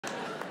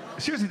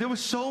Seriously, there were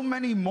so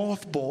many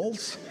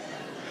mothballs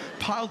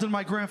piled in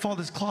my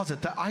grandfather's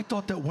closet that I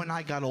thought that when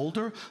I got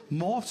older,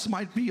 moths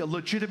might be a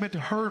legitimate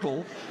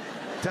hurdle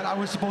that I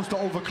was supposed to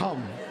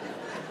overcome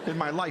in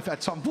my life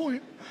at some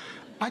point.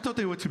 I thought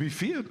they were to be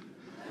feared.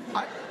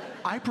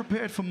 I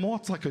prepared for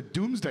moths like a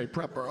doomsday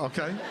prepper,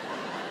 okay?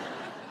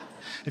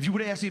 If you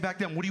would have asked me back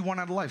then, what do you want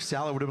out of life,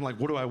 Sal? I would have been like,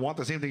 what do I want?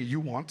 The same thing you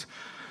want.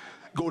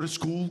 Go to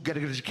school, get a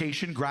good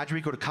education,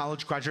 graduate, go to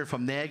college, graduate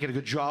from there, get a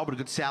good job with a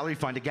good salary,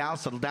 find a gal,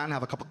 settle down,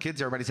 have a couple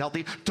kids, everybody's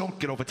healthy. Don't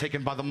get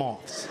overtaken by the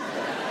moths.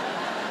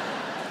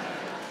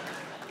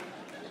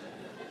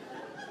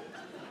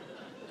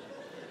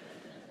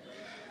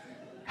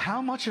 How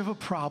much of a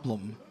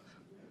problem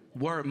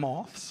were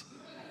moths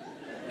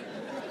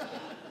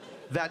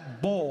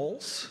that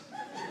balls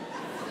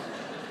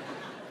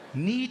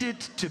needed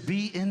to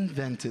be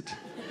invented?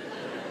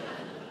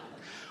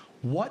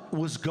 What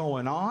was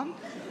going on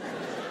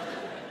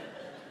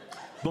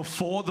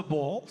before the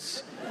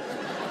balls?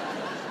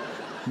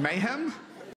 Mayhem?